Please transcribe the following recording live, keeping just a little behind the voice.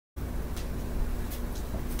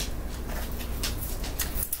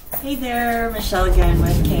Hey there, Michelle again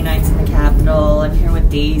with Canines in the Capital. I'm here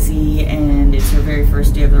with Daisy and it's her very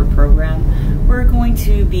first day of their program. We're going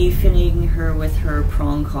to be fitting her with her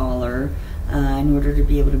prong collar in order to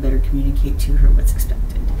be able to better communicate to her what's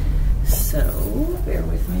expected. So, bear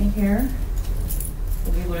with me here.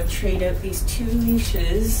 We'll be able to trade out these two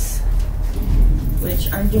leashes,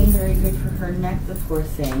 which aren't doing very good for her neck, the poor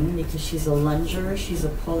thing, because she's a lunger, she's a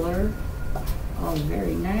puller. Oh,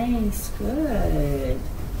 very nice, good.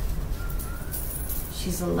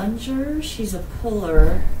 She's a lunger, she's a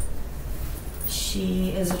puller. She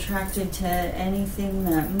is attracted to anything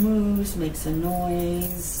that moves, makes a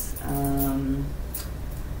noise.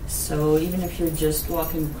 So even if you're just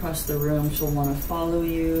walking across the room, she'll want to follow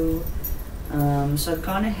you. So I've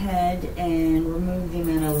gone ahead and removed the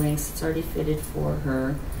amount of links that's already fitted for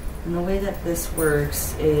her. And the way that this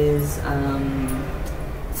works is,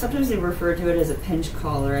 sometimes they refer to it as a pinch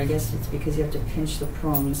collar. I guess it's because you have to pinch the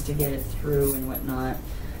prongs to get it through and whatnot.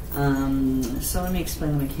 So let me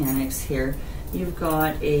explain the mechanics here. You've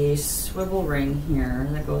got a swivel ring here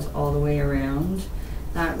that goes all the way around.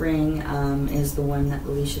 That ring is the one that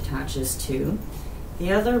the leash attaches to.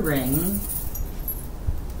 The other ring,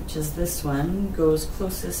 which is this one, goes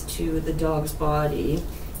closest to the dog's body.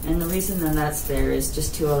 And the reason that that's there is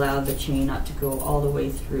just to allow the chain not to go all the way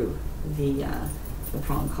through the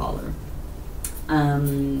prong collar.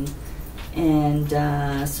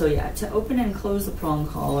 So yeah, to open and close the prong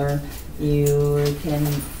collar, you can,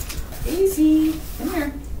 Daisy, come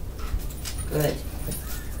here, good,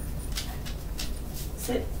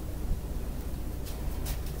 sit,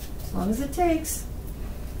 as long as it takes,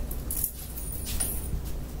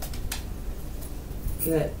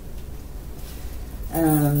 good.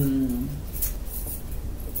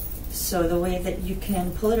 So the way that you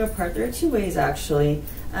can pull it apart, there are two ways actually.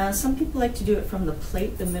 Some people like to do it from the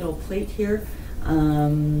plate, the middle plate here,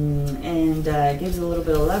 and it gives a little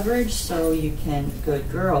bit of leverage, so you can,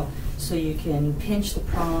 good girl, so you can pinch the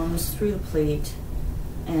prongs through the plate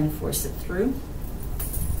and force it through,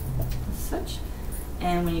 as such.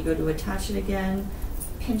 And when you go to attach it again,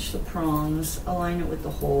 pinch the prongs, align it with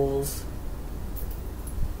the holes.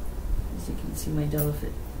 As you can see, my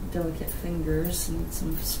delicate fingers and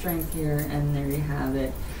some strength here, and there you have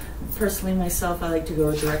it. Personally, myself, I like to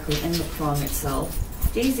go directly in the prong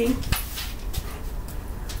itself. Daisy.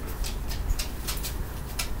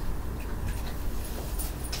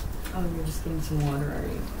 Oh, you're just getting some water, are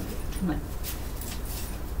you? Okay, come on.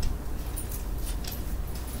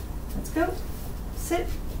 Let's go. Sit.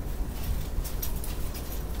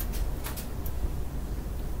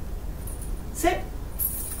 Sit.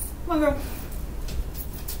 Come on, girl.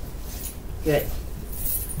 Good.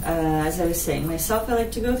 As I was saying, myself, I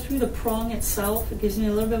like to go through the prong itself. It gives me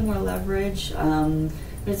a little bit more leverage, but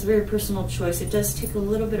it's a very personal choice. It does take a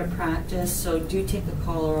little bit of practice, so do take the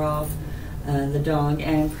collar off the dog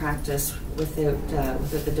and practice without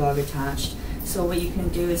the dog attached. So what you can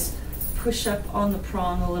do is push up on the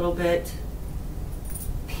prong a little bit,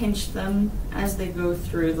 pinch them as they go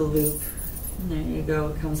through the loop, and there you go,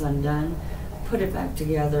 it comes undone. Put it back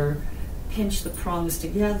together, pinch the prongs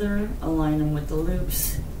together, align them with the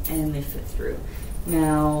loops, and they fit through.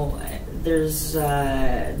 Now, it's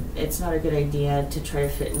not a good idea to try to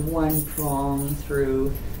fit one prong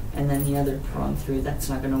through and then the other prong through. That's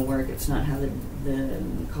not going to work. It's not how the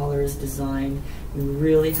collar is designed. You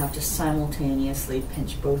really have to simultaneously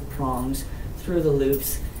pinch both prongs through the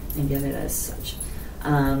loops and get it as such.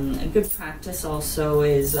 A good practice also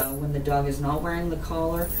is when the dog is not wearing the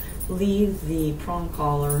collar, leave the prong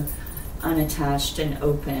collar unattached and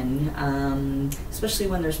open, especially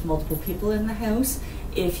when there's multiple people in the house.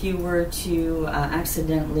 If you were to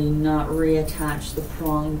accidentally not reattach the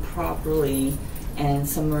prong properly and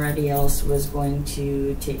somebody else was going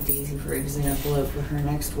to take Daisy, for example, out for her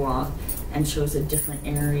next walk and chose a different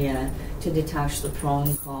area to detach the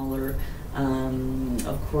prong collar,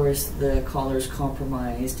 of course the collar is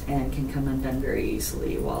compromised and can come undone very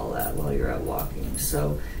easily while you're out walking.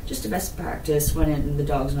 So just a best practice when the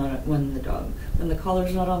collar's not on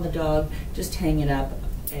the dog, just hang it up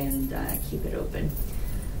and keep it open.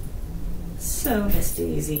 So Miss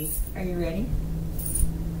Daisy, are you ready?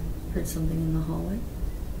 Heard something in the hallway?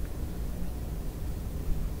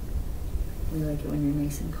 We like it when you're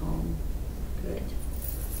nice and calm. Good.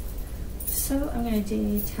 So I'm going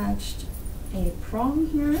to detach a prong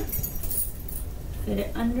here, fit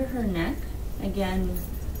it under her neck. Again,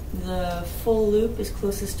 the full loop is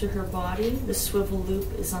closest to her body. The swivel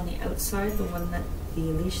loop is on the outside, the one that the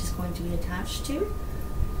leash is going to be attached to.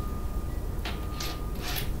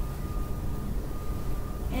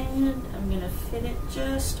 And I'm going to fit it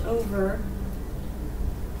just over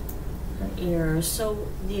her ears. So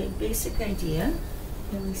the basic idea,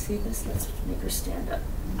 can we see this? Let's make her stand up.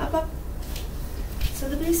 Up, up. So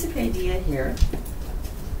the basic idea here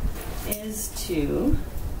is to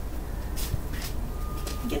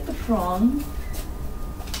get the prong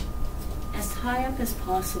as high up as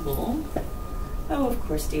possible. Oh, of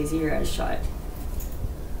course, Daisy, you're out of shot.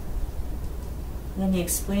 And then you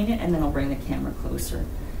explain it, and then I'll bring the camera closer.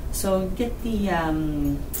 So get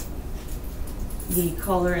the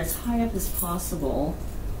collar as high up as possible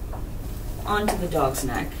onto the dog's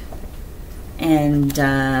neck, and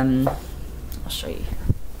I'll show you.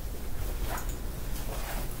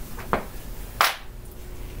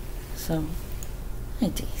 So, hi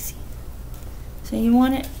Daisy. So you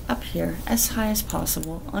want it up here as high as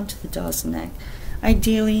possible onto the dog's neck,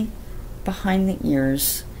 ideally behind the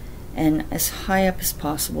ears, and as high up as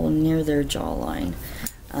possible near their jawline.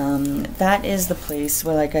 That is the place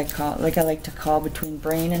where, like I like to call between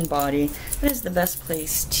brain and body. That is the best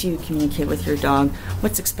place to communicate with your dog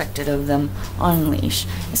what's expected of them on leash.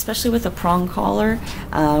 Especially with a prong collar,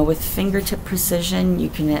 with fingertip precision, you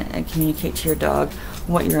can communicate to your dog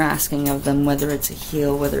what you're asking of them, whether it's a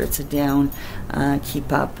heel, whether it's a down,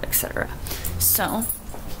 keep up, etc. So,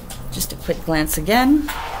 just a quick glance again.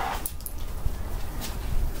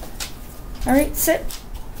 All right, sit.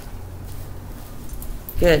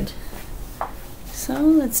 Good. So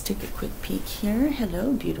let's take a quick peek here.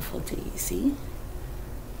 Hello, beautiful Daisy.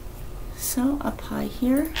 So up high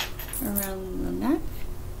here, around the neck.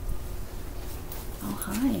 Oh,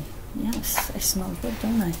 hi. Yes, I smell good,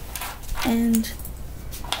 don't I? And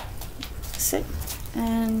sit,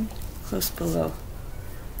 and close below.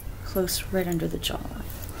 Close right under the jawline.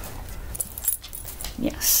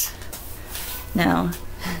 Yes. Now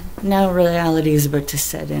reality is about to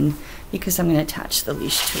set in, because I'm going to attach the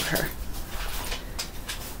leash to her.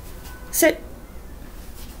 Sit.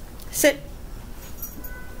 Sit.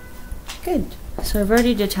 Good. So I've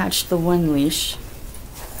already detached the one leash.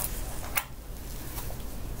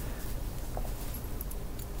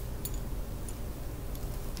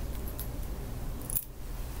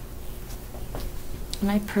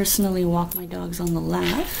 And I personally walk my dogs on the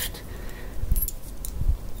left.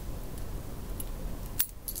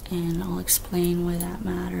 And I'll explain why that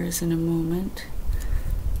matters in a moment.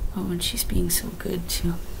 Oh, and she's being so good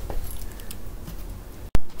too.